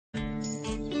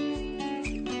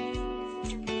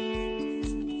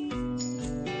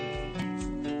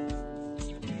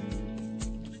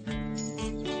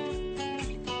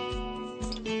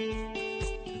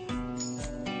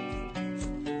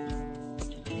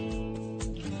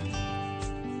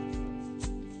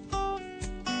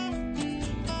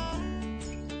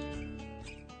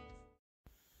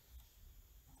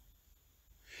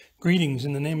Greetings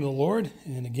in the name of the Lord.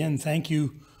 And again, thank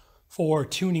you for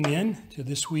tuning in to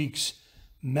this week's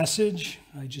message.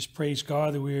 I just praise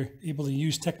God that we're able to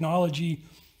use technology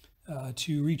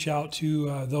to reach out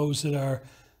to those that are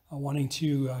wanting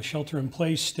to shelter in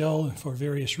place still for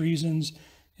various reasons.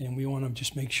 And we want to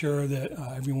just make sure that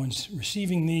everyone's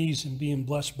receiving these and being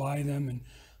blessed by them. And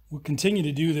we'll continue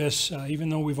to do this, even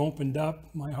though we've opened up.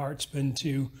 My heart's been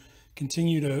to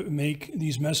continue to make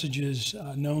these messages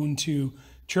known to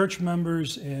church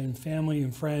members and family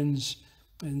and friends.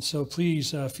 And so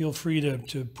please feel free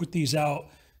to put these out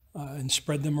and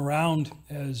spread them around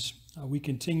as we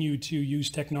continue to use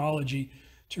technology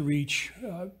to reach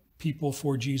people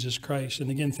for Jesus Christ. And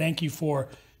again, thank you for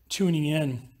tuning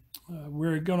in.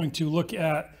 We're going to look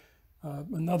at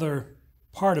another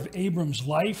part of Abram's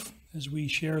life, as we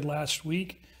shared last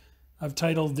week. I've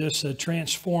titled this a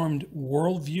Transformed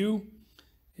Worldview.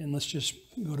 And let's just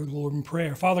go to the Lord in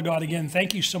prayer. Father God, again,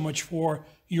 thank you so much for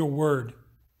your word.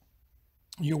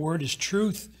 Your word is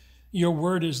truth. Your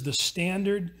word is the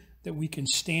standard that we can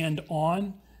stand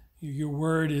on. Your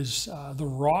word is the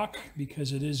rock,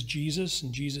 because it is Jesus,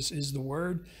 and Jesus is the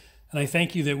word. And I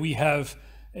thank you that we have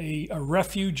a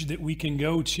refuge that we can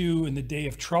go to in the day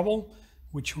of trouble,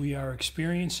 which we are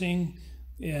experiencing.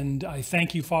 And I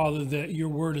thank you, Father, that your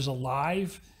word is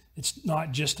alive. It's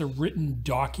not just a written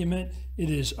document. It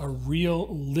is a real,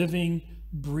 living,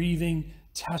 breathing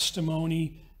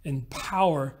testimony and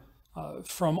power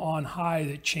from on high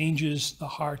that changes the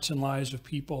hearts and lives of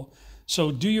people.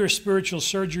 So do your spiritual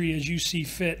surgery as you see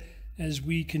fit, as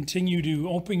we continue to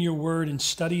open your word and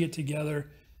study it together,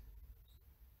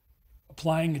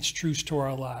 applying its truths to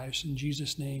our lives. In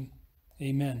Jesus' name,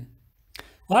 amen.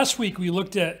 Last week, we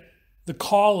looked at the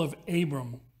call of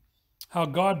Abram, how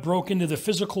God broke into the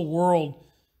physical world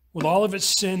with all of its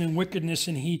sin and wickedness,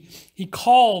 and he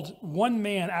called one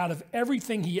man out of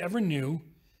everything he ever knew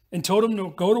and told him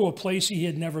to go to a place he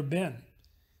had never been.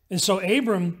 And so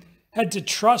Abram had to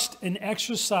trust and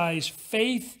exercise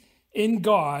faith in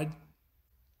God,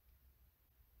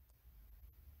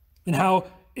 and how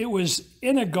it was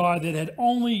in a God that had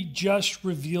only just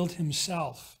revealed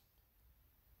himself.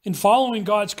 In following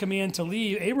God's command to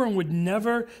leave, Abram would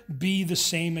never be the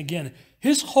same again.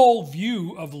 His whole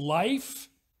view of life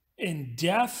and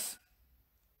death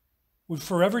would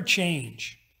forever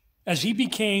change as he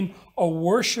became a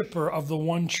worshiper of the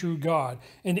one true God.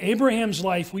 In Abraham's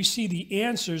life, we see the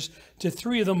answers to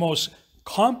three of the most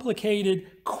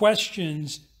complicated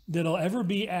questions that'll ever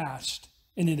be asked.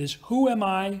 And it is, who am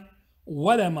I,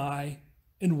 what am I,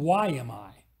 and why am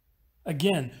I?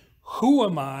 Again, who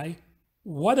am I,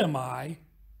 what am I,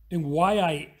 and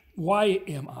why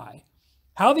am I?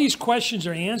 How these questions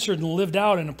are answered and lived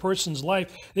out in a person's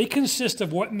life, they consist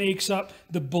of what makes up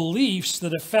the beliefs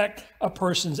that affect a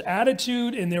person's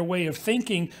attitude and their way of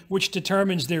thinking, which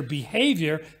determines their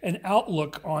behavior and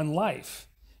outlook on life.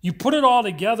 You put it all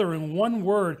together in one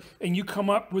word, and you come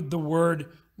up with the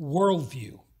word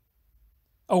worldview.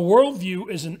 A worldview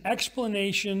is an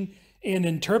explanation and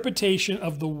interpretation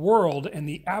of the world and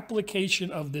the application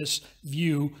of this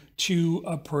view to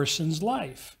a person's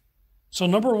life. So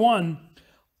number one,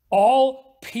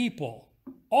 all people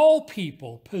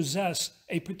possess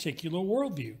a particular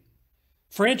worldview.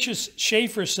 Francis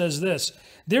Schaeffer says this: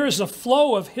 there is a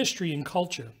flow of history and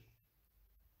culture.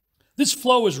 This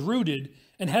flow is rooted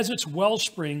and has its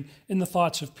wellspring in the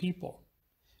thoughts of people.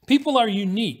 People are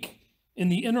unique in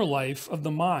the inner life of the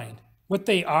mind. What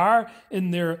they are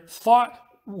in their thought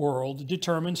world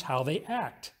determines how they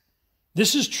act.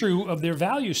 This is true of their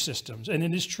value systems, and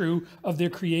it is true of their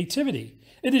creativity.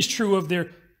 It is true of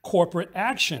their corporate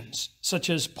actions, such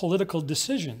as political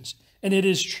decisions, and it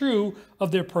is true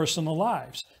of their personal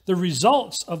lives. The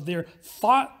results of their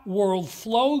thought world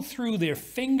flow through their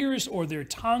fingers or their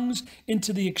tongues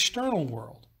into the external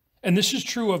world. And this is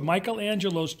true of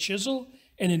Michelangelo's chisel,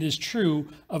 and it is true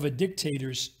of a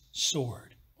dictator's sword.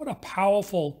 What a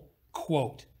powerful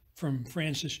quote from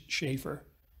Francis Schaeffer.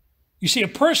 You see, a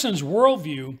person's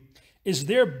worldview is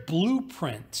their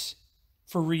blueprint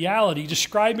for reality,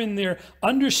 describing their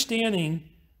understanding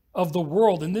of the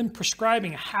world and then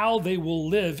prescribing how they will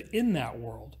live in that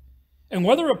world. And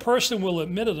whether a person will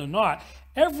admit it or not,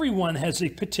 everyone has a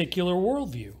particular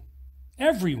worldview.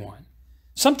 Everyone.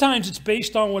 Sometimes it's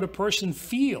based on what a person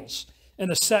feels and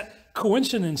a set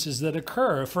coincidences that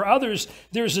occur. For others,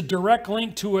 there's a direct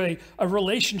link to a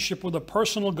relationship with a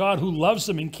personal God who loves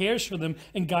them and cares for them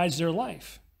and guides their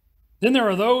life. Then there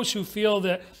are those who feel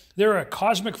that There are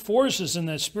cosmic forces in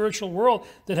the spiritual world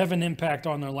that have an impact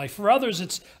on their life. For others,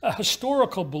 it's a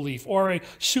historical belief or a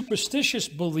superstitious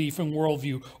belief in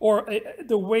worldview, or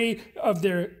the way of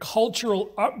their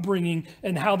cultural upbringing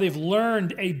and how they've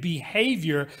learned a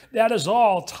behavior. That is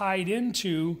all tied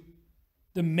into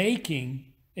the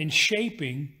making and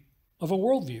shaping of a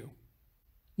worldview.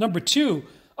 Number two,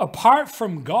 apart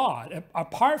from God,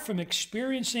 apart from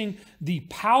experiencing the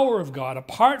power of God,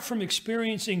 apart from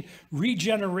experiencing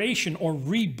regeneration or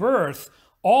rebirth,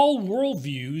 all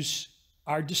worldviews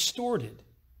are distorted.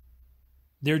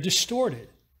 They're distorted.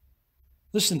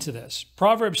 Listen to this.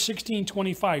 Proverbs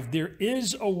 16:25, there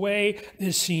is a way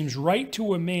that seems right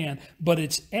to a man, but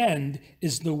its end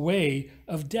is the way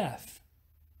of death.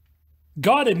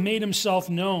 God had made himself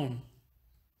known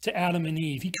to Adam and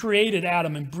Eve. He created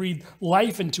Adam and breathed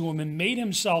life into him and made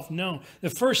himself known.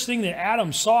 The first thing that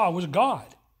Adam saw was God.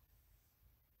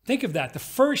 Think of that. The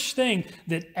first thing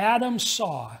that Adam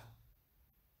saw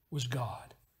was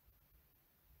God.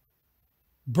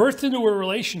 Birthed into a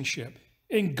relationship,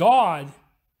 and God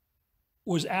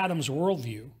was Adam's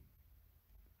worldview.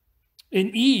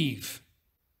 And Eve,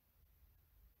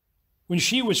 when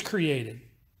she was created,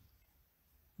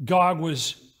 God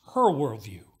was her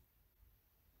worldview.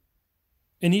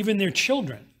 And even their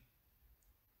children.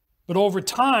 But over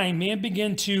time, man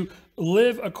began to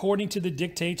live according to the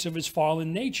dictates of his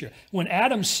fallen nature. When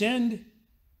Adam sinned,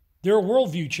 their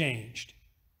worldview changed.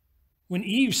 When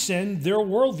Eve sinned, their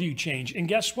worldview changed. And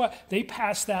guess what? They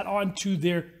passed that on to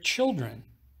their children.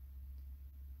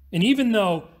 And even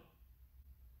though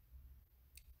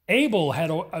Abel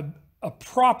had a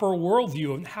proper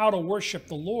worldview of how to worship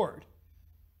the Lord,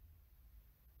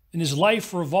 and his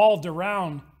life revolved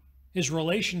around his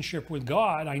relationship with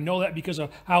God. I know that because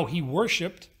of how he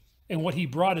worshiped and what he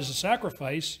brought as a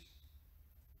sacrifice.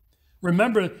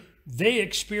 Remember, they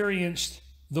experienced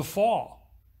the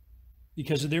fall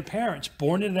because of their parents,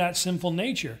 born into that sinful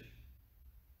nature.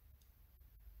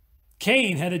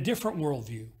 Cain had a different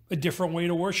worldview, a different way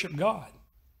to worship God.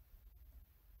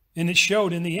 And it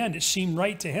showed in the end. It seemed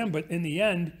right to him, but in the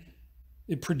end,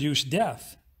 it produced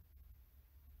death.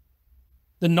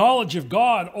 The knowledge of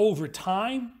God over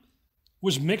time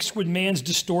was mixed with man's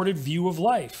distorted view of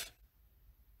life,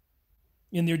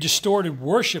 in their distorted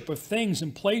worship of things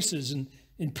and places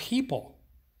and people.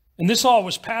 And this all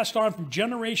was passed on from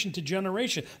generation to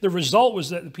generation. The result was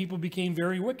that the people became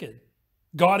very wicked.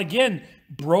 God again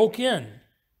broke in,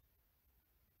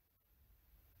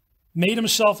 made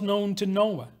himself known to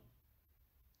Noah.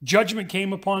 Judgment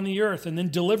came upon the earth, and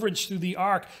then deliverance through the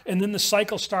ark, and then the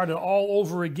cycle started all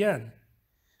over again.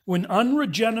 When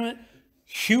unregenerate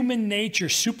human nature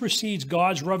supersedes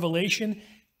God's revelation,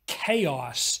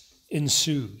 chaos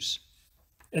ensues.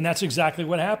 And that's exactly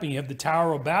what happened. You have the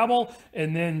Tower of Babel,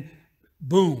 and then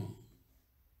boom.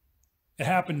 It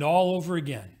happened all over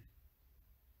again.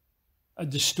 A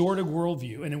distorted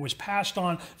worldview. And it was passed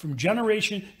on from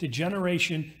generation to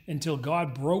generation until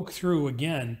God broke through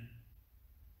again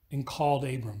and called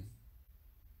Abram.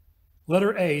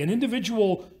 Letter A, an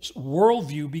individual's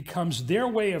worldview becomes their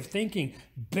way of thinking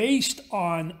based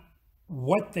on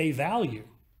what they value,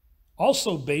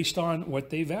 also based on what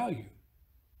they value.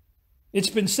 It's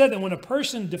been said that when a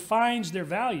person defines their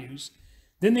values,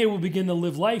 then they will begin to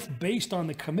live life based on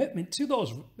the commitment to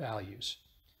those values.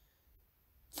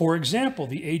 For example,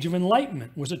 the Age of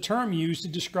Enlightenment was a term used to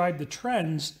describe the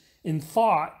trends in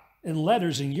thought and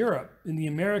letters in Europe, in the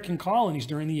American colonies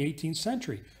during the 18th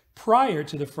century. Prior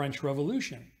to the French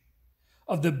Revolution.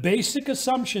 Of the basic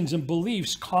assumptions and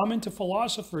beliefs common to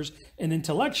philosophers and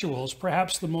intellectuals,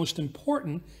 perhaps the most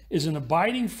important is an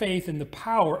abiding faith in the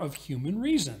power of human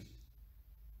reason.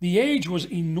 The age was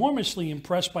enormously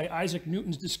impressed by Isaac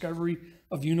Newton's discovery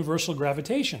of universal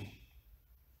gravitation.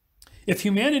 If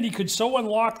humanity could so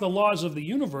unlock the laws of the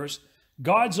universe,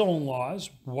 God's own laws,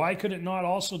 why could it not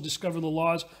also discover the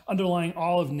laws underlying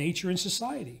all of nature and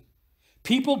society?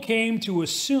 People came to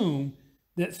assume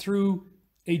that through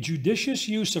a judicious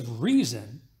use of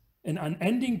reason, an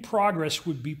unending progress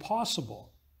would be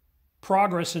possible.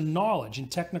 Progress in knowledge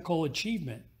and technical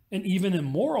achievement, and even in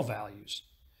moral values.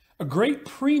 A great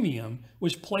premium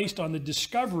was placed on the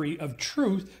discovery of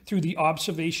truth through the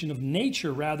observation of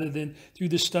nature rather than through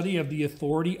the study of the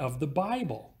authority of the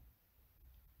Bible.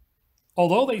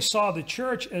 Although they saw the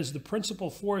church as the principal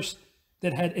force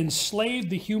that had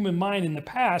enslaved the human mind in the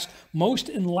past, most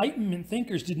Enlightenment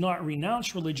thinkers did not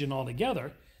renounce religion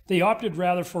altogether. They opted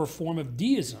rather for a form of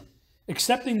deism,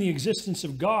 accepting the existence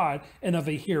of God and of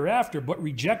a hereafter, but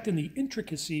rejecting the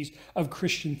intricacies of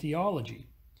Christian theology.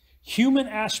 Human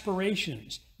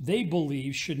aspirations, they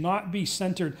believe, should not be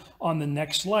centered on the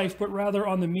next life, but rather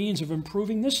on the means of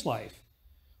improving this life.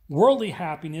 Worldly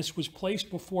happiness was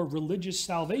placed before religious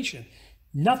salvation.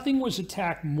 Nothing was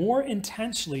attacked more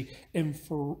intensely and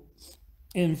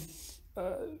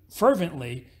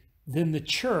fervently than the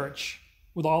church,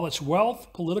 with all its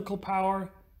wealth, political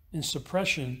power, and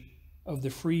suppression of the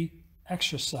free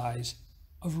exercise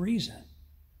of reason.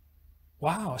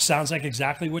 Wow, sounds like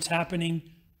exactly what's happening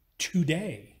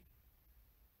today.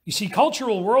 You see,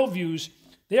 cultural worldviews,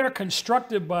 they are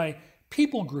constructed by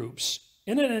people groups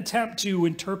in an attempt to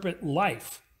interpret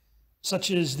life,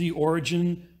 such as the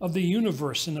origin of the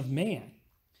universe and of man.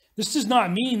 This does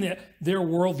not mean that their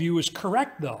worldview is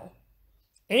correct, though.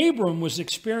 Abram was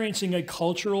experiencing a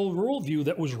cultural worldview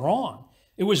that was wrong.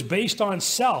 It was based on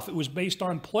self. It was based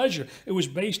on pleasure. It was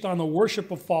based on the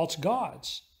worship of false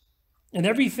gods. And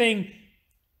everything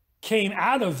came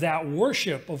out of that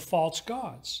worship of false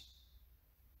gods.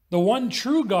 The one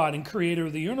true God and creator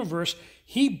of the universe,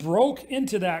 he broke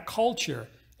into that culture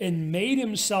and made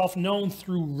himself known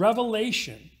through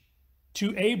revelation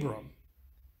to Abram.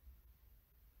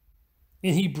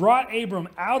 And he brought Abram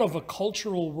out of a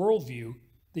cultural worldview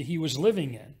that he was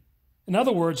living in. In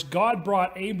other words, God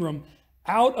brought Abram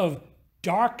out of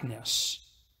darkness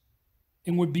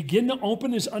and would begin to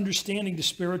open his understanding to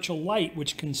spiritual light,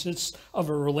 which consists of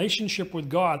a relationship with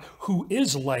God, who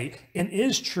is light and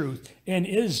is truth and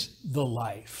is the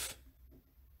life.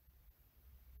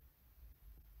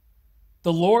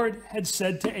 The Lord had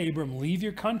said to Abram, "Leave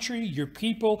your country, your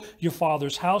people, your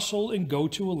father's household, and go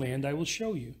to a land I will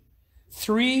show you."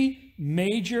 Three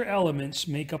major elements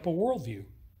make up a worldview: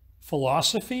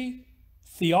 philosophy,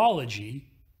 theology,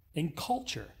 and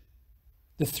culture.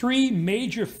 The three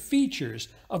major features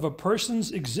of a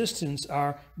person's existence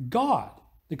are God,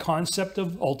 the concept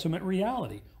of ultimate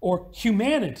reality, or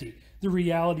humanity, the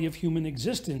reality of human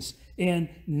existence, and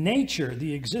nature,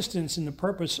 the existence and the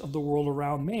purpose of the world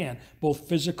around man, both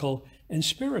physical and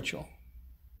spiritual.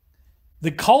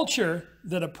 The culture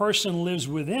that a person lives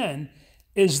within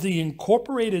is the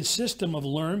incorporated system of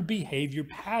learned behavior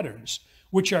patterns,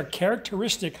 which are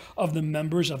characteristic of the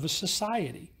members of a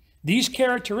society. These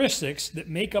characteristics that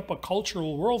make up a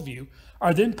cultural worldview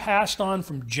are then passed on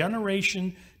from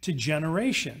generation to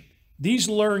generation. These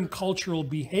learned cultural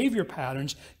behavior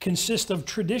patterns consist of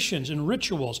traditions and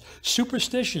rituals,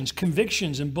 superstitions,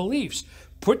 convictions, and beliefs.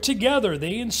 Put together,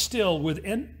 they instill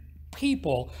within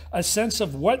people a sense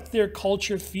of what their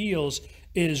culture feels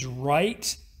is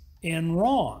right and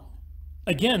wrong.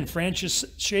 Again, Francis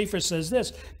Schaeffer says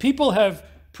this: people have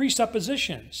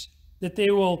presuppositions, that they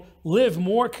will live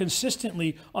more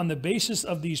consistently on the basis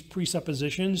of these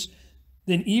presuppositions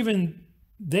than even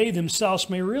they themselves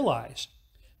may realize.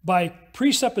 By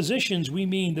presuppositions, we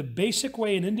mean the basic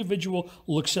way an individual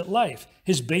looks at life,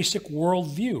 his basic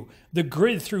worldview, the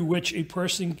grid through which a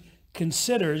person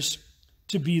considers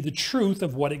to be the truth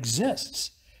of what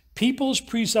exists. People's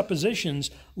presuppositions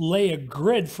lay a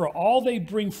grid for all they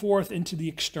bring forth into the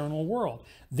external world.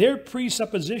 Their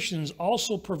presuppositions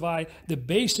also provide the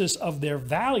basis of their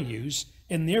values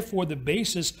and therefore the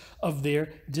basis of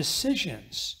their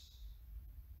decisions.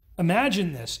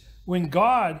 Imagine this: when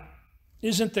God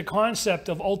isn't the concept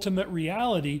of ultimate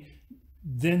reality,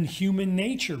 then human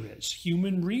nature is,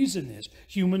 human reason is,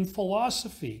 human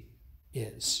philosophy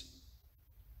is.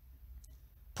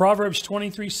 Proverbs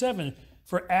 23:7,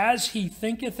 "For as he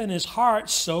thinketh in his heart,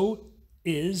 so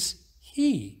is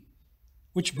he."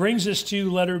 Which brings us to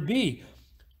letter B.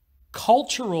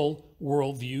 Cultural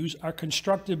worldviews are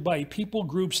constructed by people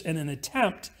groups in an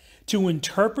attempt to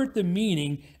interpret the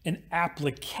meaning and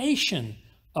application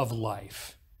of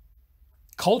life.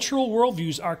 Cultural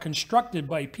worldviews are constructed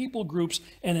by people groups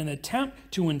in an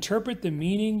attempt to interpret the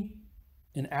meaning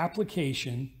and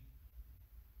application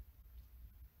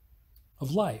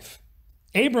of life.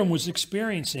 Abram was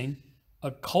experiencing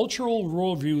a cultural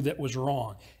worldview that was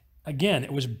wrong. Again,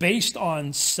 it was based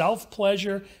on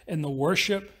self-pleasure and the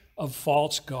worship of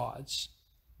false gods.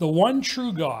 The one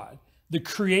true God, the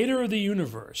creator of the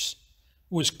universe,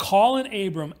 was calling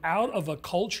Abram out of a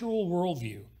cultural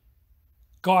worldview.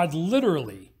 God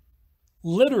literally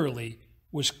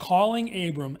was calling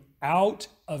Abram out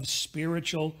of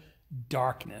spiritual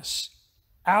darkness.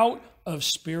 Out of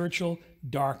spiritual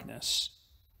darkness.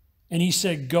 And he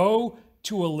said, "Go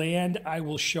to a land I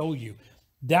will show you."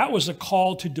 That was a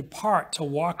call to depart, to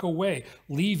walk away.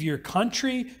 Leave your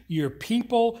country, your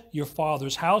people, your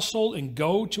father's household, and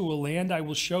go to a land I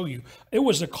will show you. It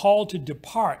was a call to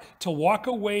depart, to walk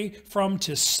away from,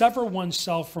 to sever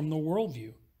oneself from the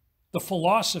worldview, the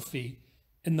philosophy,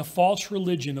 and the false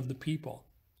religion of the people.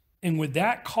 And with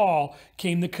that call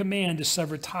came the command to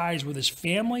sever ties with his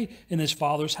family and his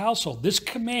father's household. This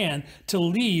command to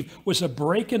leave was a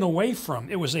breaking away from.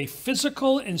 It was a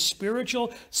physical and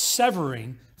spiritual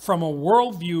severing from a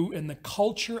worldview and the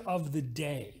culture of the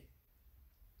day.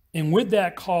 And with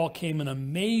that call came an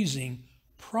amazing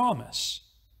promise.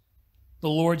 The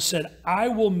Lord said, I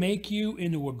will make you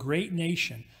into a great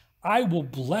nation. I will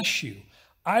bless you.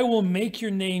 I will make your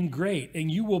name great,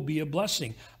 and you will be a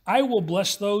blessing. I will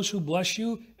bless those who bless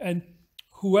you, and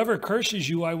whoever curses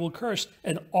you, I will curse,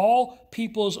 and all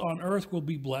peoples on earth will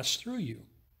be blessed through you.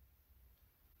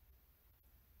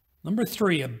 Number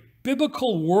 3, a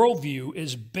biblical worldview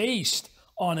is based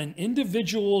on an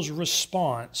individual's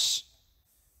response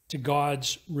to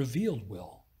God's revealed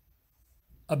will.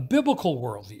 A biblical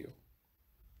worldview,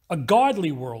 a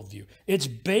godly worldview. It's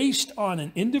based on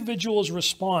an individual's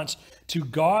response to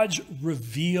God's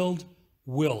revealed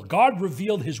will. God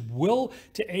revealed his will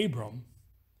to Abram,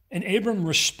 and Abram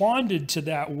responded to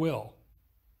that will.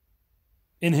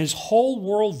 And his whole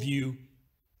worldview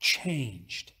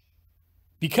changed.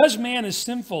 Because man is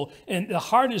sinful and the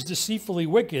heart is deceitfully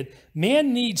wicked,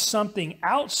 man needs something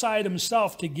outside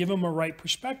himself to give him a right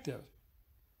perspective.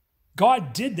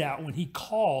 God did that when he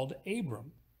called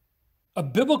Abram. A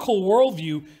biblical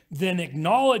worldview then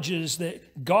acknowledges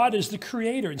that God is the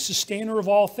creator and sustainer of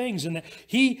all things, and that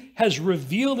he has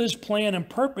revealed his plan and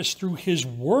purpose through his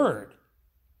word.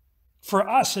 For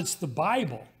us, it's the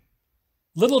Bible.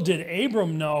 Little did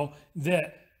Abram know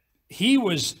that he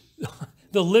was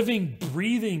the living,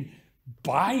 breathing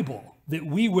Bible, that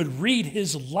we would read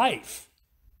his life.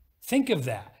 Think of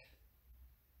that.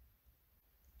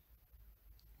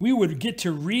 We would get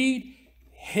to read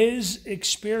his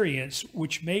experience,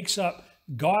 which makes up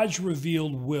God's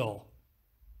revealed will,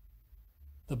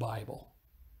 the Bible.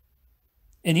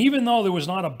 And even though there was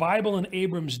not a Bible in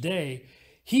Abram's day,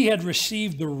 he had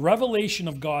received the revelation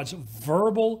of God's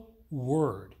verbal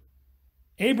word.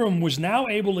 Abram was now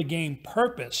able to gain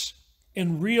purpose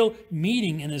and real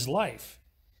meaning in his life.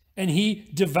 And he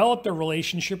developed a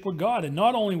relationship with God. And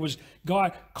not only was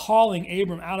God calling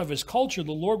Abram out of his culture,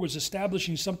 the Lord was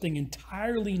establishing something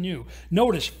entirely new.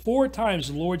 Notice 4 times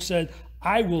the Lord said,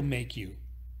 I will make you.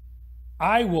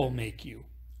 I will make you.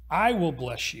 I will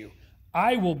bless you.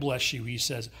 I will bless you, he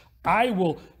says. I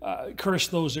will curse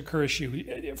those that curse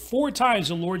you. 4 times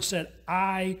the Lord said,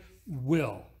 I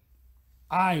will.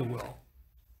 I will.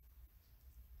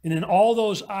 And in all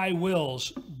those I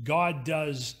wills, God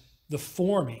does the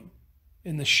forming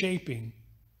and the shaping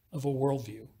of a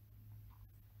worldview.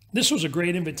 This was a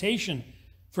great invitation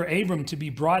for Abram to be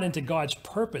brought into God's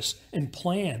purpose and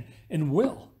plan and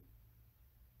will.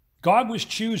 God was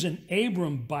choosing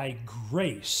Abram by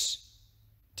grace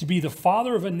to be the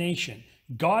father of a nation,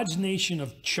 God's nation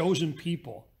of chosen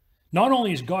people. Not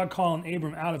only is God calling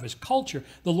Abram out of his culture,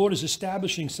 the Lord is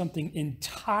establishing something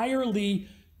entirely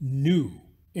new,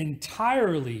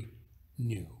 entirely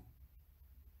new.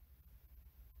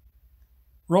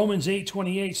 Romans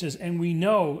 8:28 says, and we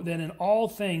know that in all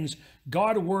things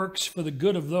God works for the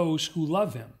good of those who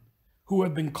love him, who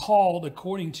have been called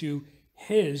according to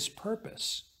his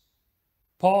purpose.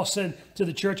 Paul said to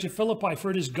the church at Philippi,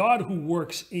 for it is God who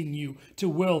works in you to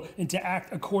will and to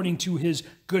act according to his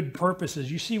good purposes.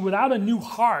 You see, without a new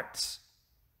heart,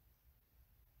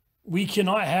 we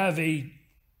cannot have a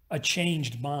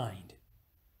changed mind.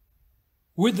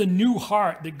 With the new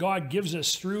heart that God gives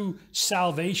us through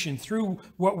salvation, through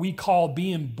what we call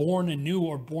being born anew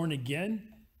or born again,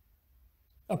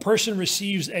 a person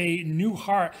receives a new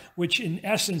heart, which in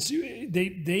essence,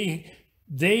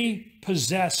 they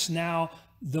possess now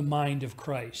the mind of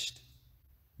Christ.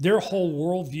 Their whole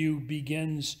worldview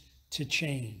begins to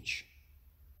change.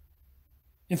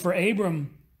 And for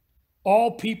Abram,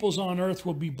 all peoples on earth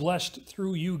will be blessed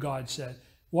through you, God said.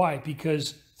 Why?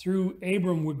 Because through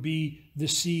Abram would be the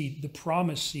seed, the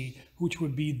promised seed, which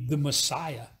would be the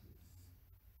Messiah.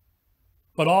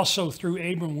 But also through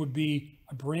Abram would be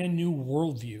a brand new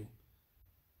worldview,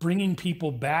 bringing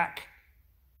people back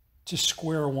to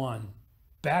square one,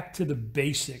 back to the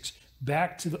basics,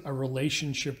 back to a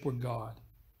relationship with God.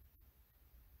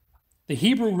 The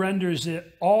Hebrew renders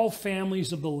it all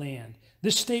families of the land.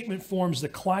 This statement forms the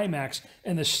climax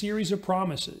in the series of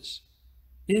promises.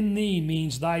 In thee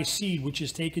means thy seed, which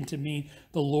is taken to mean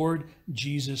the Lord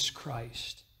Jesus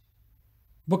Christ.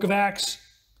 Book of Acts,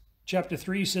 chapter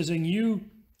 3 says, and you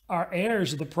are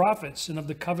heirs of the prophets and of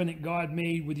the covenant God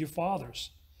made with your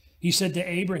fathers. He said to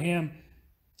Abraham,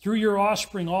 through your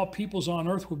offspring, all peoples on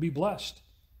earth will be blessed.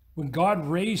 When God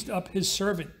raised up his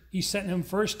servant, he sent him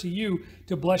first to you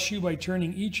to bless you by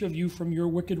turning each of you from your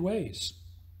wicked ways.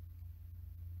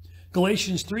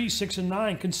 Galatians 3, 6 and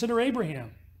 9, consider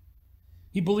Abraham.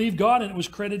 He believed God and it was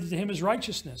credited to him as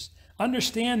righteousness.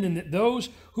 Understand then that those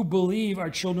who believe are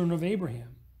children of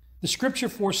Abraham. The scripture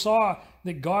foresaw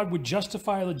that God would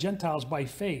justify the Gentiles by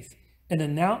faith and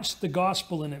announced the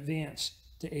gospel in advance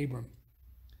to Abram.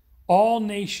 All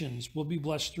nations will be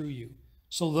blessed through you.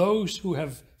 So those who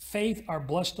have faith are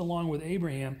blessed along with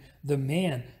Abraham, the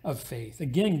man of faith.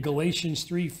 Again, Galatians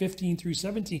 3, 15 through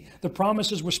 17. The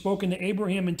promises were spoken to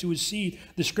Abraham and to his seed.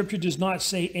 The scripture does not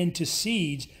say and to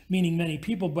seeds, meaning many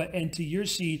people, but and to your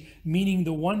seed, meaning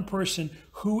the one person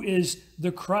who is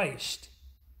the Christ.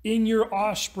 In your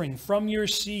offspring, from your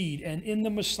seed, and in the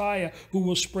Messiah who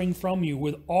will spring from you,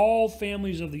 with all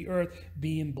families of the earth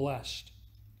being blessed.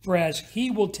 For as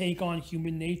he will take on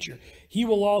human nature, he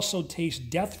will also taste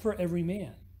death for every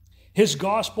man. His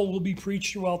gospel will be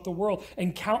preached throughout the world,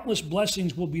 and countless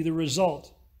blessings will be the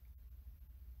result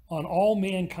on all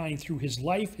mankind through his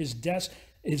life, his death,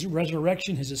 his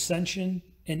resurrection, his ascension,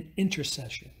 and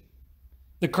intercession.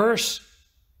 The curse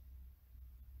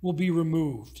will be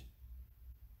removed.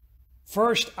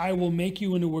 First, I will make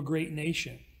you into a great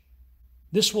nation.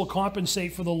 This will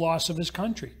compensate for the loss of his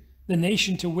country. The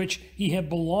nation to which he had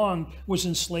belonged was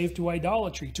enslaved to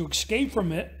idolatry. To escape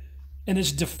from it and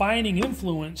its defining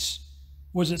influence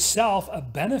was itself a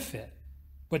benefit,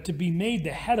 but to be made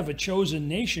the head of a chosen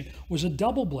nation was a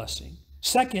double blessing.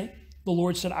 Second, the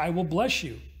Lord said, I will bless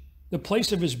you. The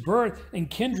place of his birth and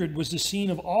kindred was the scene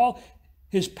of all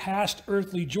his past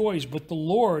earthly joys, but the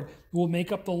Lord will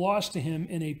make up the loss to him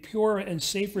in a purer and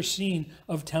safer scene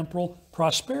of temporal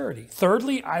prosperity.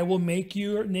 Thirdly, I will make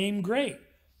your name great.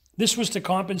 This was to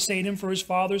compensate him for his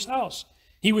father's house.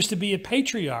 He was to be a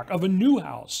patriarch of a new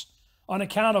house, on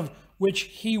account of which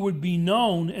he would be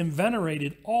known and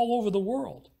venerated all over the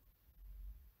world.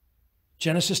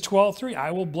 Genesis 12:3,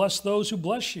 I will bless those who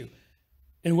bless you,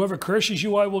 and whoever curses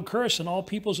you I will curse, and all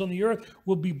peoples on the earth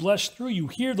will be blessed through you.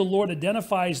 Here the Lord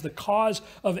identifies the cause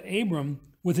of Abram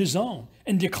with his own,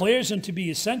 and declares him to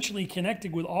be essentially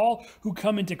connected with all who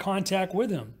come into contact with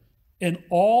him, and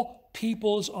all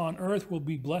peoples on earth will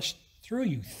be blessed through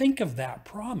you. Think of that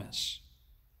promise.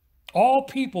 All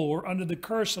people were under the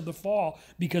curse of the fall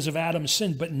because of Adam's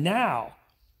sin, but now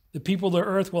the people of the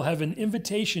earth will have an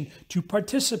invitation to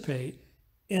participate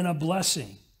in a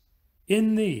blessing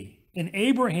in thee. In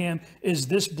Abraham is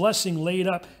this blessing laid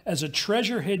up as a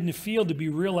treasure hidden in the field to be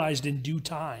realized in due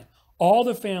time. All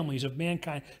the families of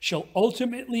mankind shall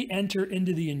ultimately enter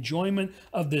into the enjoyment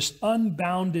of this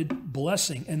unbounded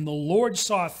blessing. And the Lord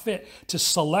saw fit to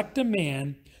select a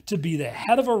man to be the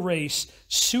head of a race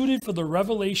suited for the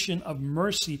revelation of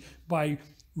mercy by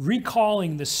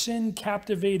recalling the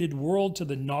sin-captivated world to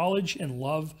the knowledge and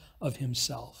love of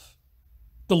himself.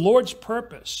 The Lord's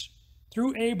purpose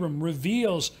through Abram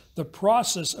reveals the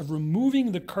process of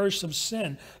removing the curse of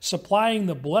sin, supplying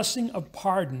the blessing of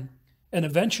pardon, and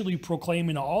eventually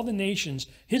proclaiming to all the nations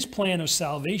his plan of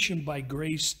salvation by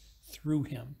grace through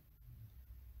him.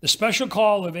 The special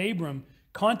call of Abram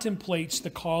contemplates the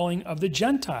calling of the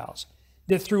Gentiles,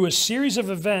 that through a series of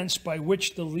events by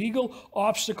which the legal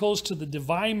obstacles to the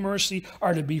divine mercy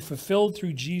are to be fulfilled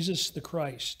through Jesus the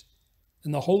Christ.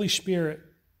 And the Holy Spirit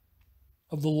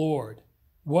of the Lord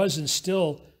was and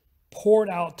still poured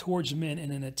out towards men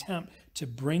in an attempt to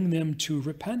bring them to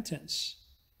repentance.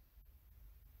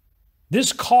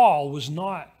 This call was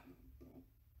not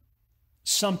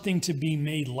something to be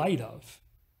made light of.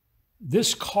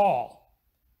 This call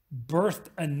birthed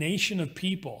a nation of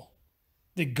people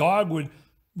that God would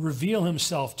reveal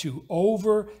himself to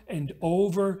over and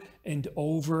over and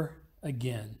over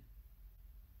again.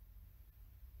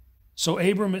 So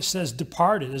Abram, it says,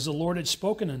 departed as the Lord had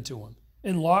spoken unto him.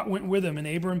 And Lot went with him, and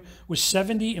Abram was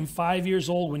 75 years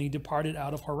old when he departed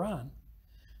out of Haran.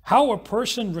 How a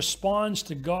person responds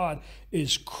to God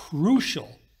is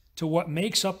crucial to what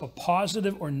makes up a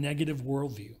positive or negative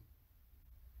worldview.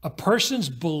 A person's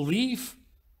belief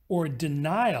or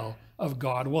denial of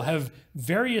God will have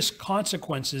various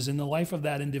consequences in the life of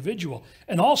that individual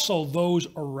and also those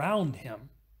around him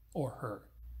or her.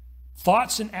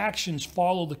 Thoughts and actions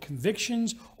follow the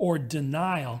convictions or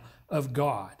denial of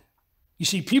God. You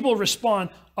see, people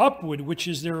respond upward, which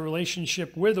is their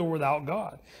relationship with or without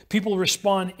God. People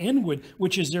respond inward,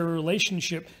 which is their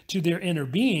relationship to their inner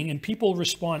being. And people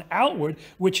respond outward,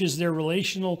 which is their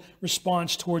relational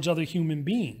response towards other human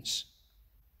beings.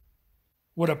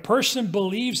 What a person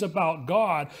believes about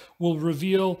God will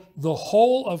reveal the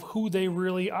whole of who they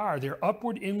really are, their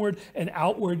upward, inward, and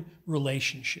outward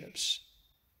relationships.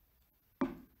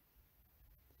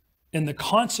 And the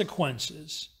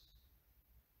consequences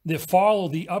that follow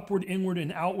the upward, inward,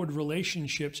 and outward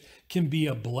relationships can be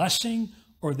a blessing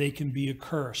or they can be a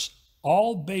curse,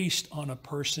 all based on a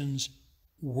person's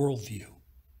worldview.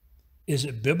 Is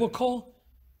it biblical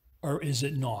or is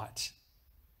it not?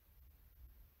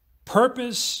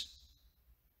 Purpose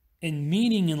and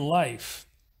meaning in life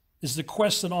is the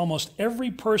quest that almost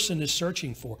every person is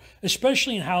searching for,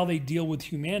 especially in how they deal with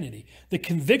humanity. The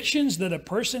convictions that a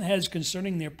person has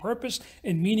concerning their purpose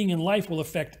and meaning in life will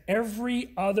affect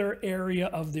every other area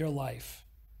of their life.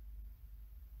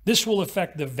 This will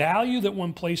affect the value that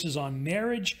one places on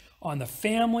marriage, on the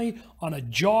family, on a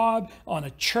job, on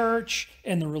a church,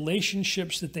 and the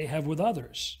relationships that they have with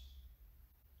others.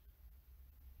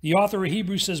 The author of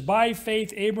Hebrews says, by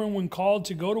faith, Abram, when called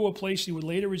to go to a place he would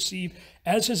later receive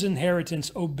as his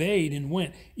inheritance, obeyed and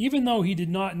went, even though he did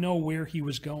not know where he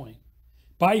was going.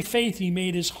 By faith, he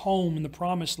made his home in the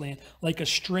promised land like a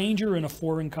stranger in a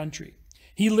foreign country.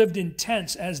 He lived in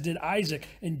tents, as did Isaac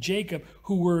and Jacob,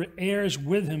 who were heirs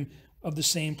with him of the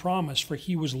same promise, for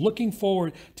he was looking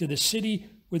forward to the city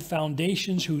with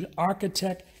foundations, whose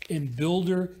architect and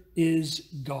builder is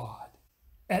God.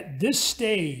 At this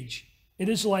stage, it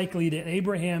is likely that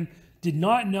Abraham did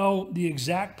not know the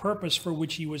exact purpose for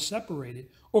which he was separated,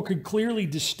 or could clearly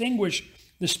distinguish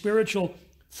the spiritual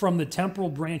from the temporal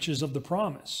branches of the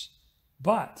promise.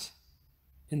 But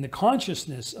in the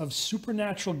consciousness of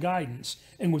supernatural guidance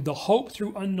and with the hope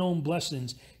through unknown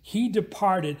blessings, he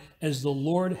departed as the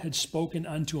Lord had spoken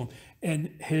unto him,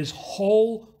 and his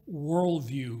whole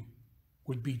worldview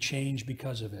would be changed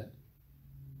because of it.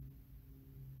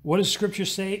 What does Scripture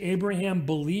say? Abraham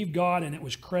believed God and it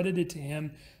was credited to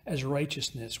him as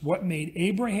righteousness. What made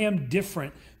Abraham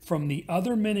different from the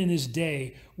other men in his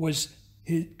day was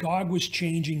God was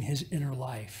changing his inner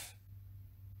life.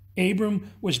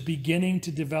 Abram was beginning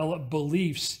to develop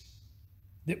beliefs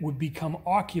that would become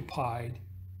occupied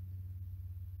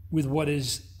with what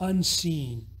is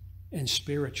unseen and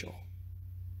spiritual.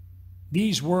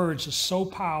 These words are so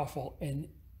powerful, and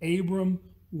Abram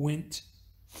went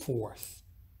forth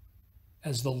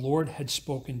as the Lord had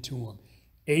spoken to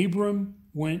him. Abram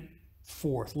went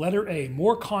forth. Letter A,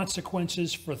 more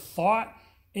consequences for thought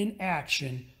and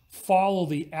action follow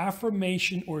the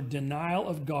affirmation or denial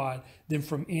of God than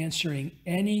from answering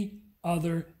any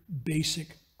other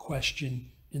basic question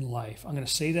in life. I'm going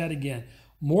to say that again.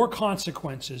 More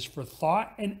consequences for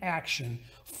thought and action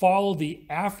follow the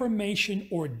affirmation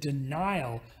or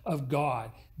denial of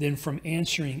God than from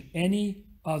answering any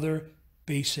other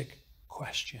basic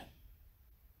question.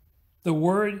 The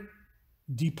word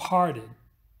departed,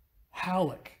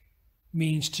 halak,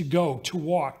 means to go, to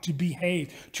walk, to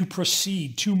behave, to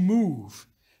proceed, to move,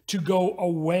 to go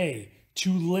away,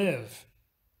 to live.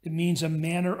 It means a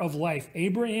manner of life.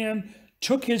 Abraham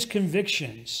took his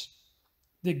convictions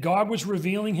that God was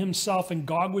revealing himself and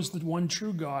God was the one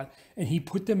true God, and he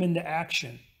put them into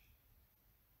action.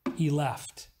 He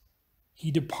left.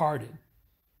 He departed.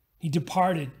 He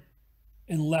departed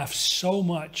and left so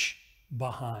much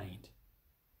behind.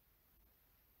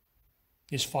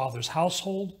 His father's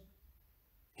household,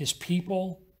 his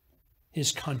people,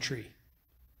 his country,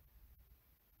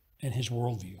 and his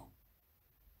worldview.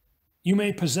 You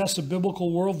may possess a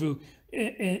biblical worldview,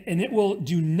 and it will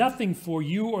do nothing for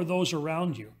you or those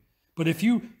around you. But if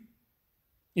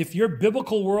your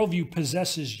biblical worldview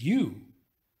possesses you,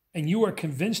 and you are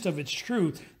convinced of its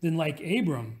truth, then like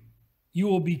Abram, you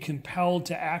will be compelled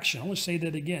to action. I want to say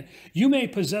that again. You may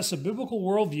possess a biblical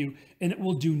worldview, and it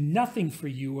will do nothing for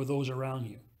you or those around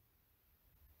you.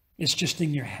 It's just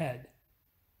in your head.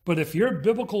 But if your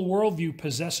biblical worldview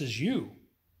possesses you,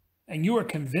 and you are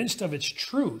convinced of its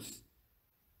truth,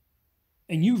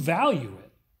 and you value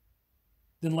it,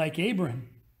 then like Abraham,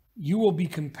 you will be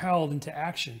compelled into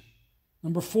action.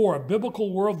 Number 4, a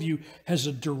biblical worldview has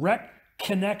a direct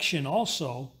connection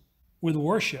also with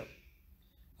worship.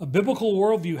 A biblical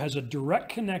worldview has a direct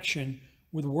connection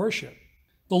with worship.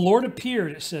 The Lord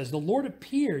appeared, it says, the Lord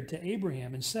appeared to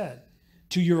Abraham and said,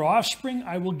 to your offspring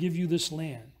I will give you this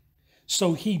land.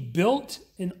 So he built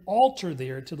an altar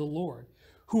there to the Lord,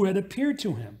 who had appeared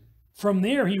to him. From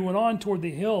there he went on toward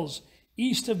the hills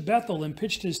east of Bethel and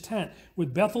pitched his tent,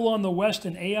 with Bethel on the west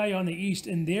and Ai on the east.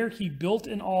 And there he built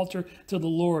an altar to the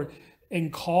Lord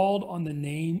and called on the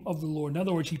name of the Lord. In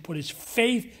other words, he put his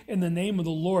faith in the name of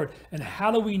the Lord. And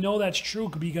how do we know that's true?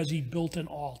 Because he built an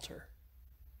altar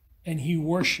and he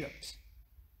worshiped.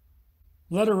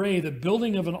 Letter A, the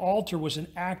building of an altar was an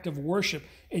act of worship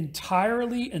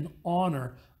entirely in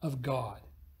honor of God.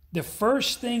 The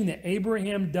first thing that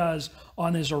Abraham does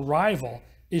on his arrival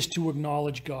is to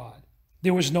acknowledge God.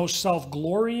 There was no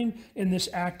self-glorying in this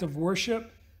act of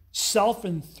worship.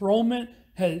 Self-enthronement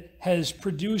has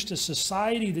produced a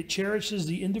society that cherishes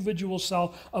the individual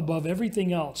self above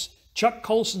everything else. Chuck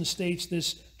Colson states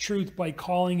this truth by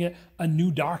calling it a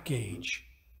new dark age.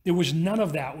 There was none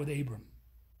of that with Abram.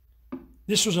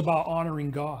 This was about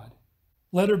honoring God.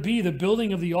 Letter B, the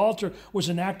building of the altar was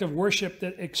an act of worship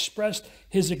that expressed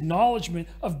his acknowledgement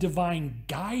of divine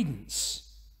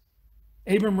guidance.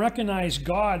 Abram recognized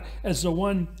God as the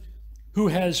one who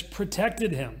has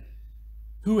protected him,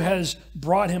 who has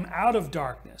brought him out of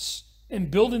darkness.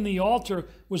 And building the altar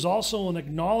was also an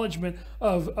acknowledgement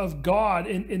of God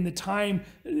in the time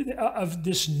of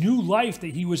this new life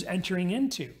that he was entering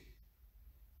into.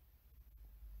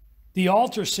 The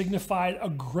altar signified a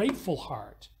grateful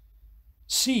heart.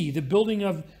 C, the building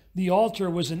of the altar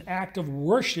was an act of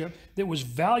worship that was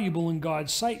valuable in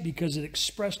God's sight because it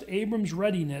expressed Abram's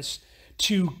readiness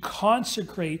to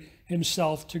consecrate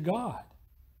himself to God.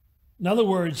 In other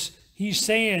words, he's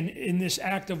saying in this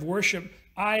act of worship,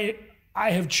 I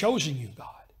have chosen you, God.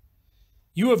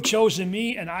 You have chosen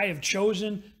me, and I have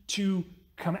chosen to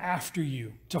come after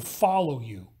you, to follow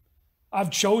you.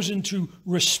 I've chosen to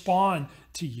respond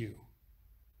to you.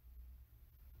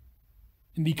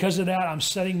 And because of that, I'm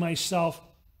setting myself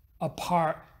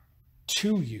apart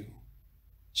to you.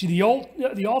 See, the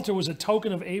altar was a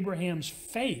token of Abraham's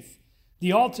faith.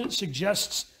 The altar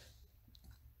suggests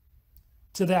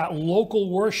to that local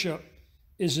worship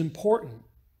is important.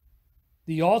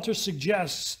 The altar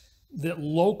suggests that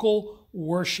local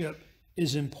worship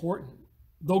is important.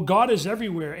 Though God is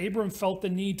everywhere, Abram felt the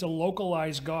need to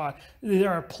localize God. There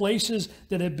are places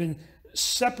that have been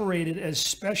separated as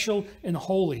special and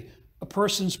holy. A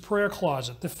person's prayer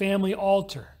closet, the family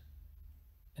altar,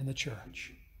 and the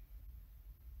church.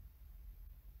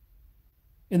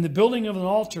 In the building of an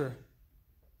altar,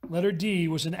 letter D,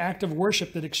 was an act of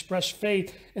worship that expressed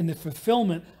faith in the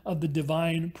fulfillment of the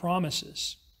divine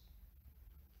promises.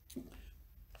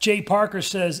 J. Parker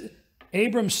says,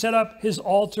 Abram set up his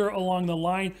altar along the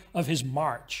line of his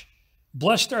march.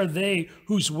 Blessed are they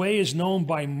whose way is known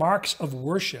by marks of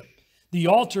worship. The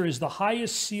altar is the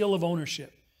highest seal of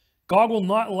ownership. God will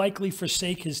not likely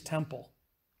forsake his temple.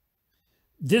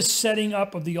 This setting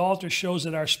up of the altar shows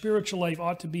that our spiritual life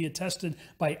ought to be attested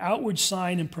by outward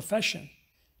sign and profession.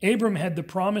 Abram had the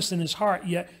promise in his heart,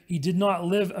 yet he did not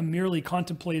live a merely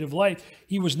contemplative life.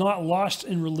 He was not lost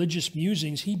in religious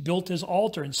musings. He built his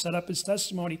altar and set up his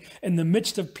testimony in the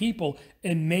midst of people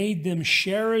and made them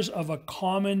sharers of a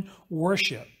common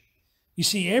worship. You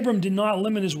see, Abram did not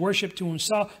limit his worship to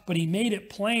himself, but he made it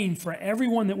plain for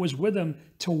everyone that was with him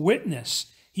to witness.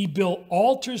 He built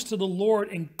altars to the Lord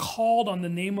and called on the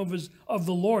name of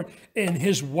the Lord. And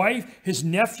his wife, his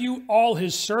nephew, all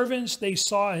his servants, they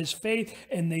saw his faith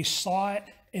and they saw it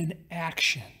in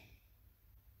action.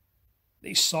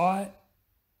 They saw it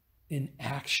in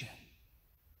action.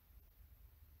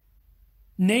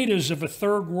 Natives of a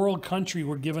third world country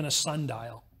were given a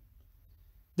sundial.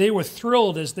 They were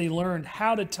thrilled as they learned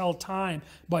how to tell time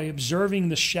by observing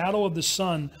the shadow of the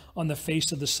sun on the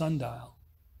face of the sundial.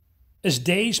 As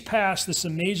days passed, this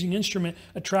amazing instrument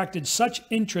attracted such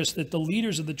interest that the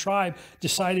leaders of the tribe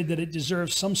decided that it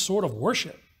deserved some sort of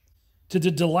worship. To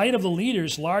the delight of the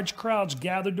leaders, large crowds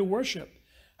gathered to worship.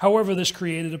 However, this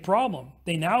created a problem.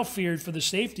 They now feared for the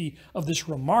safety of this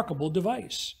remarkable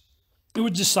device. It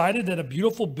was decided that a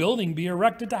beautiful building be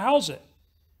erected to house it.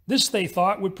 This, they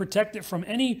thought, would protect it from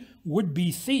any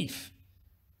would-be thief.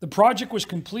 The project was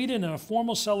completed and a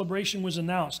formal celebration was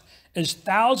announced. As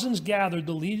thousands gathered,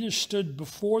 the leaders stood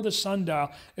before the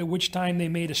sundial, at which time they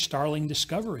made a startling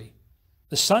discovery.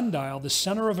 The sundial, the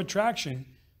center of attraction,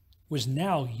 was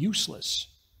now useless.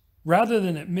 Rather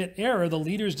than admit error, the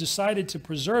leaders decided to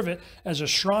preserve it as a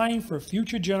shrine for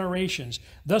future generations,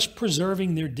 thus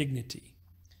preserving their dignity.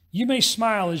 You may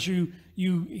smile as you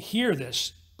hear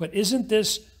this, but isn't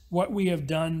this what we have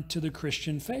done to the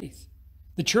Christian faith?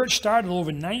 The church started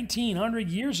over 1,900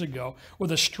 years ago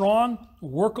with a strong,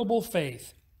 workable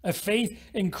faith, a faith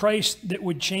in Christ that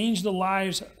would change the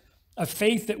lives, a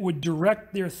faith that would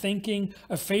direct their thinking,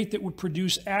 a faith that would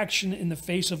produce action in the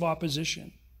face of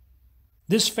opposition.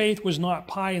 This faith was not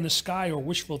pie in the sky or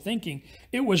wishful thinking.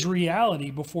 It was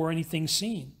reality before anything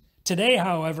seen. Today,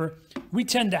 however, we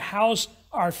tend to house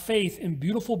our faith in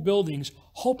beautiful buildings,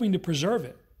 hoping to preserve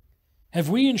it. Have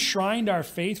we enshrined our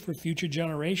faith for future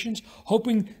generations,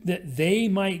 hoping that they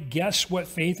might guess what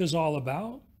faith is all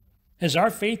about? Has our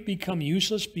faith become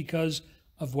useless because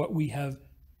of what we have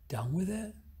done with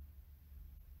it?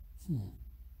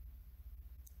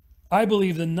 I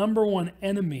believe the number one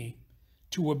enemy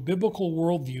to a biblical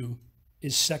worldview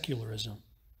is secularism.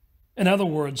 In other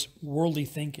words, worldly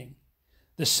thinking.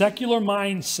 The secular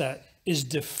mindset is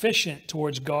deficient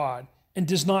towards God and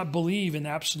does not believe in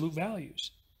absolute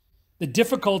values. The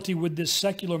difficulty with this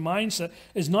secular mindset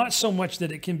is not so much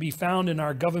that it can be found in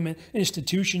our government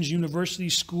institutions,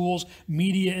 universities, schools,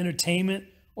 media, entertainment,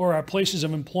 or our places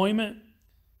of employment,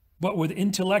 but with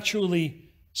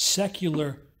intellectually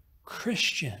secular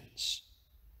Christians.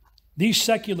 These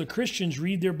secular Christians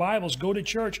read their Bibles, go to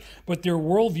church, but their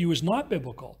worldview is not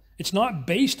biblical. It's not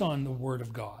based on the Word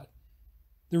of God.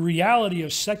 The reality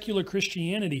of secular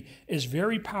Christianity is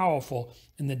very powerful,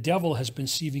 and the devil has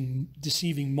been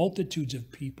deceiving multitudes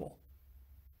of people.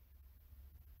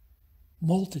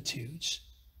 Multitudes.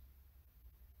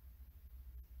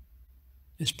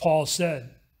 As Paul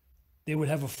said, they would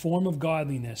have a form of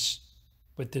godliness,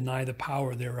 but deny the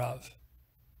power thereof.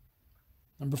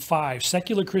 Number 5,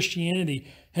 secular Christianity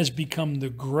has become the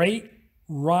great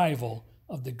rival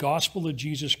of the gospel of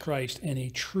Jesus Christ and a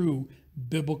true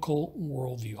biblical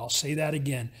worldview. I'll say that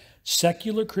again.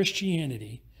 Secular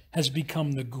Christianity has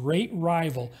become the great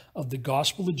rival of the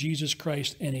gospel of Jesus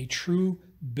Christ and a true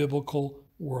biblical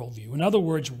worldview. In other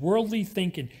words, worldly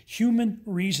thinking, human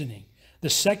reasoning, the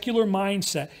secular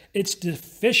mindset, it's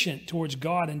deficient towards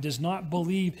God and does not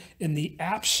believe in the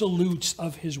absolutes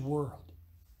of his world.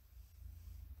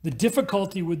 The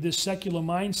difficulty with this secular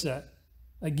mindset,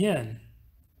 again,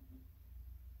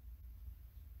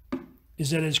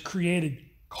 is that it's created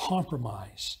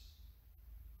compromise.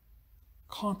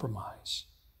 Compromise.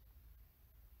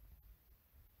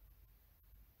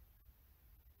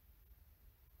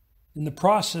 In the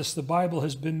process, the Bible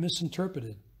has been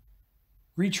misinterpreted,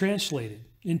 retranslated,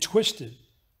 and twisted,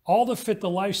 all to fit the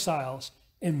lifestyles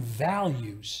and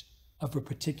values of a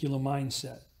particular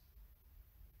mindset.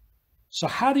 So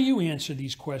how do you answer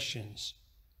these questions?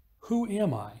 Who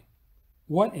am I?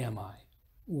 What am I?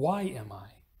 Why am I?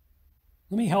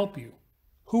 Let me help you.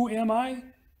 Who am I?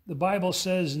 The Bible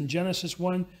says in Genesis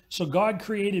 1, so God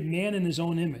created man in his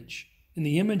own image. In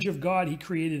the image of God, he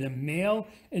created them, male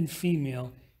and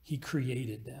female, he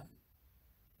created them.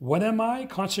 What am I?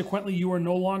 Consequently, you are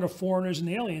no longer foreigners and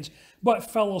aliens,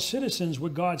 but fellow citizens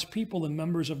with God's people and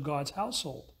members of God's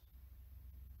household,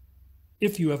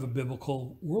 if you have a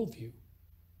biblical worldview.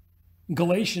 In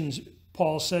Galatians,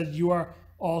 Paul said, you are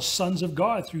all sons of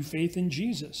God through faith in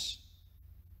Jesus.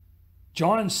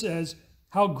 John says,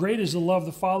 how great is the love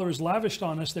the Father has lavished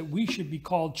on us that we should be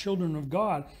called children of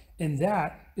God, and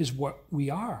that is what we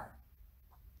are.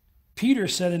 Peter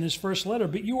said in his first letter,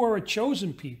 but you are a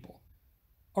chosen people,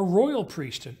 a royal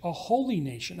priesthood, a holy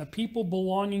nation, a people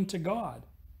belonging to God,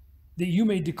 that you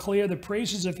may declare the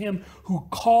praises of him who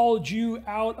called you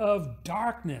out of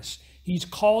darkness. He's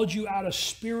called you out of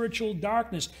spiritual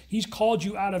darkness. He's called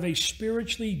you out of a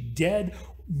spiritually dead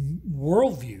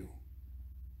worldview.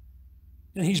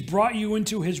 And he's brought you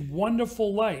into his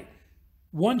wonderful light.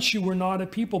 Once you were not a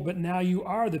people, but now you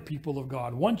are the people of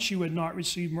God. Once you had not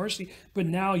received mercy, but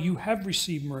now you have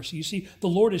received mercy. You see, the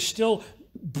Lord is still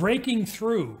breaking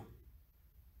through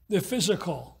the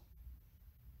physical.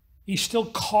 He's still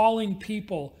calling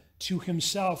people to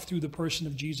himself through the person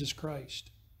of Jesus Christ.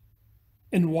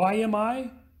 And why am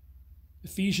I?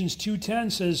 Ephesians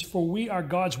 2:10 says, for we are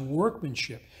God's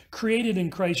workmanship, created in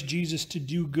Christ Jesus to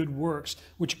do good works,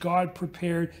 which God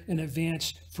prepared in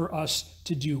advance for us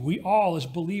to do. We all, as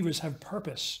believers, have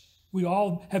purpose. We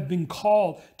all have been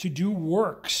called to do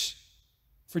works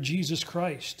for Jesus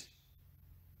Christ.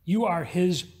 You are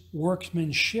his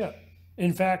workmanship.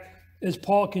 In fact, as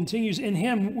Paul continues, in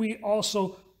him we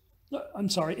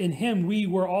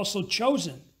were also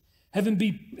chosen, having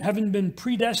been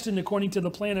predestined according to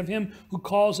the plan of him who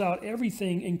calls out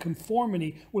everything in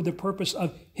conformity with the purpose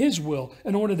of his will,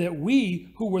 in order that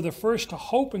we, who were the first to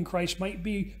hope in Christ, might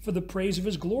be for the praise of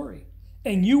his glory.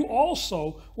 And you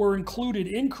also were included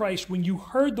in Christ when you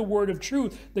heard the word of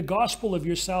truth, the gospel of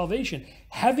your salvation.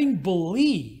 Having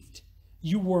believed,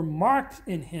 you were marked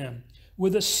in him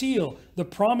with a seal, the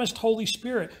promised Holy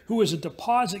Spirit, who is a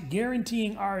deposit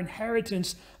guaranteeing our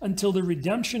inheritance until the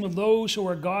redemption of those who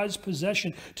are God's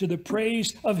possession, to the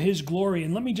praise of his glory.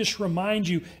 And let me just remind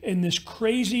you, in this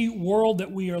crazy world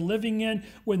that we are living in,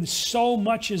 when so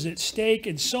much is at stake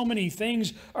and so many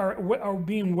things are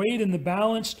being weighed in the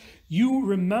balance, you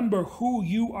remember who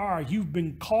you are. You've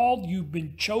been called, you've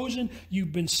been chosen,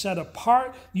 you've been set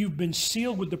apart, you've been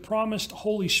sealed with the promised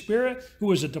Holy Spirit,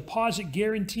 who is a deposit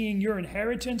guaranteeing your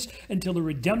inheritance until the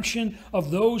redemption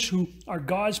of those who are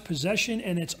God's possession,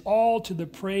 and it's all to the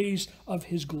praise of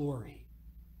his glory.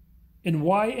 And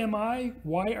why am I?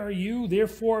 Why are you?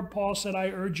 Therefore, Paul said,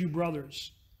 I urge you,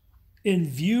 brothers, in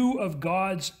view of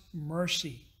God's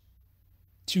mercy,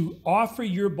 to offer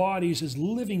your bodies as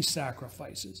living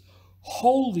sacrifices,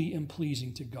 holy and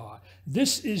pleasing to God.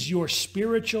 This is your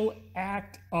spiritual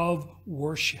act of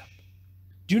worship.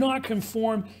 Do not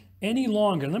conform any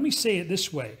longer. Let me say it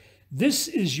this way. This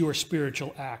is your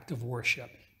spiritual act of worship.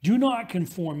 Do not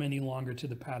conform any longer to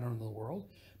the pattern of the world,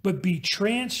 but be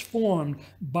transformed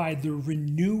by the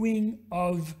renewing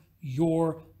of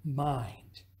your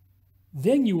mind.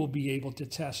 Then you will be able to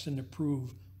test and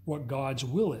approve what God's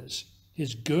will is,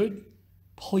 his good,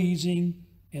 pleasing,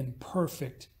 and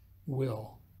perfect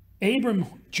will. Abram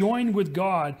joined with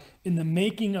God in the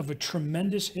making of a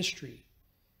tremendous history.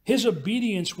 His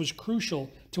obedience was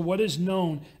crucial to what is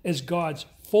known as God's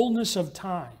fullness of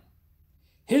time.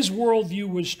 His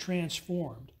worldview was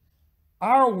transformed.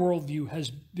 Our worldview has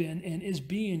been and is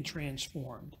being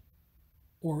transformed.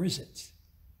 Or is it?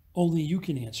 Only you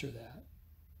can answer that.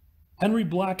 Henry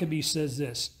Blackaby says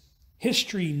this: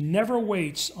 history never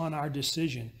waits on our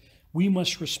decision. We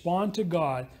must respond to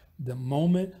God the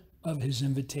moment of his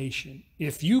invitation.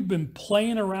 If you've been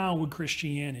playing around with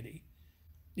Christianity,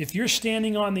 if you're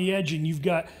standing on the edge and you've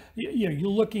got, you're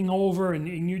looking over and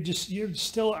you're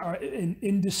still in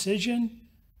indecision,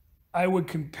 I would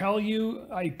compel you,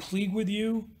 I plead with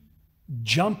you,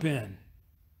 jump in.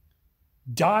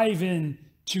 Dive in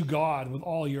to God with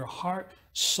all your heart,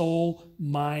 soul,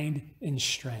 mind, and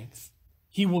strength.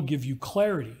 He will give you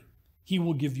clarity. He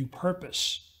will give you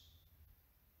purpose.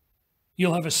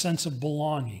 You'll have a sense of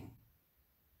belonging.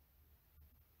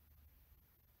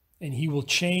 And he will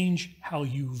change how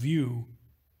you view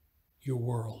your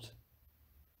world.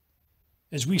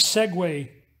 As we segue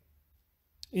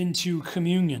into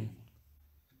communion,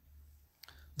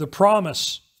 the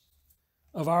promise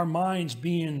of our minds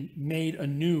being made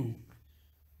anew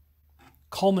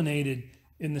culminated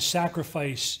in the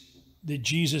sacrifice that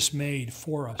Jesus made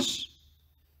for us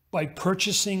by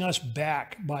purchasing us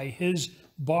back by his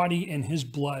body and his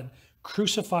blood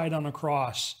crucified on a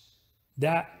cross.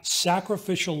 That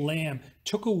sacrificial lamb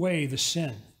took away the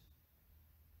sin,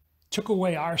 took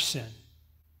away our sin,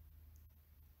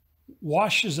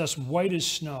 washes us white as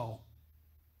snow.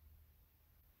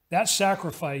 That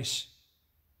sacrifice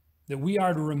that we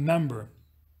are to remember,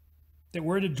 that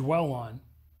we're to dwell on,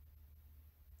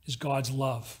 is God's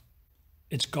love.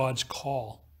 It's God's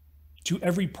call to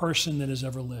every person that has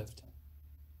ever lived.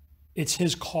 It's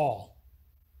his call.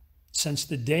 Since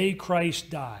the day Christ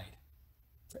died,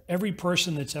 for every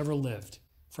person that's ever lived,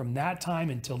 from that time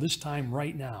until this time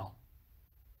right now,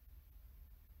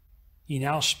 he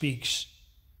now speaks.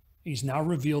 He's now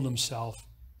revealed himself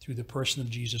through the person of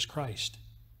Jesus Christ.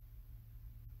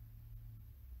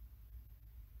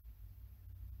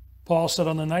 Paul said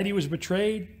on the night he was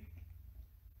betrayed,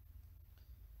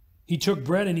 he took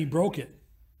bread and he broke it.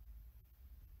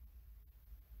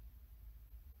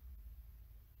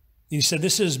 He said,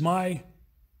 "This is my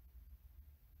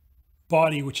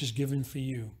body which is given for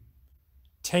you.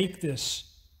 Take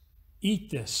this, eat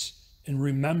this in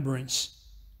remembrance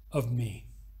of me."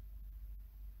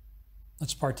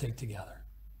 Let's partake together.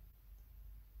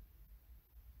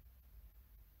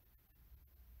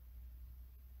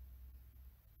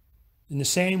 In the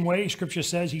same way, Scripture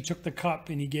says, he took the cup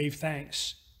and he gave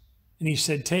thanks. And he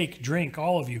said, "Take, drink,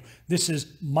 all of you. This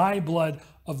is my blood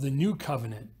of the new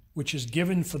covenant, which is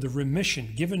given for the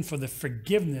remission, given for the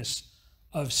forgiveness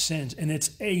of sins." And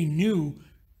it's a new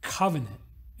covenant,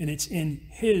 and it's in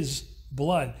his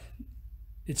blood.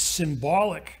 It's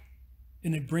symbolic,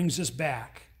 and it brings us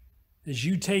back. As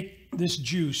you take this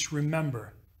juice,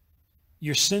 remember,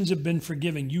 your sins have been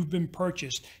forgiven. You've been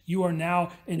purchased. You are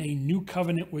now in a new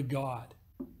covenant with God.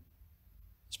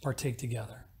 Let's partake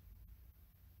together.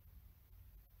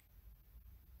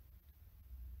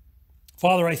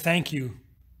 Father, I thank you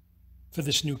for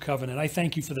this new covenant. I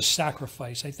thank you for the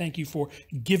sacrifice. I thank you for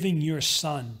giving your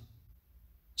Son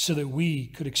so that we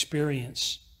could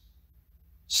experience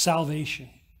salvation,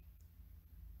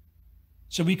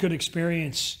 so we could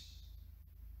experience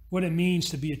what it means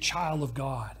to be a child of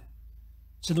God,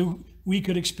 so that we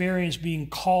could experience being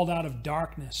called out of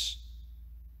darkness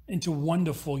into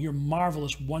wonderful, your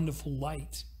marvelous, wonderful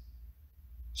light,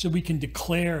 so we can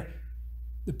declare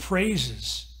the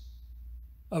praises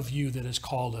of you that has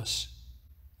called us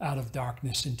out of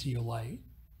darkness into your light.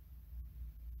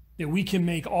 That we can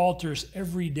make altars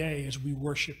every day as we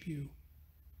worship you.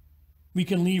 We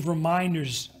can leave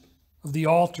reminders of the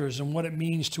altars and what it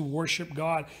means to worship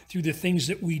God through the things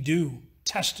that we do,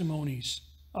 testimonies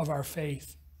of our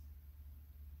faith.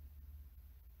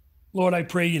 Lord, I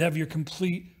pray you'd have your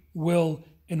complete will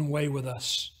and way with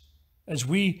us as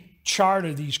we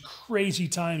charter these crazy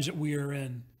times that we are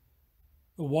in,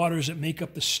 the waters that make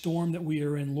up the storm that we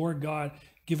are in. Lord God,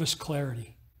 give us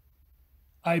clarity.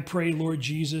 I pray, Lord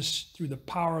Jesus, through the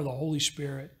power of the Holy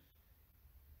Spirit,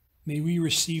 may we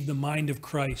receive the mind of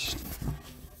Christ.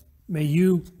 May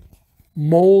you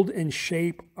mold and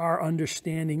shape our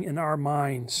understanding in our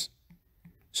minds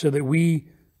so that we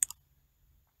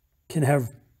can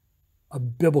have a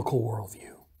biblical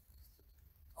worldview,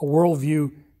 a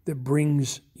worldview that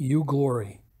brings you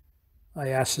glory. I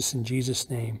ask this in Jesus'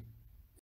 name.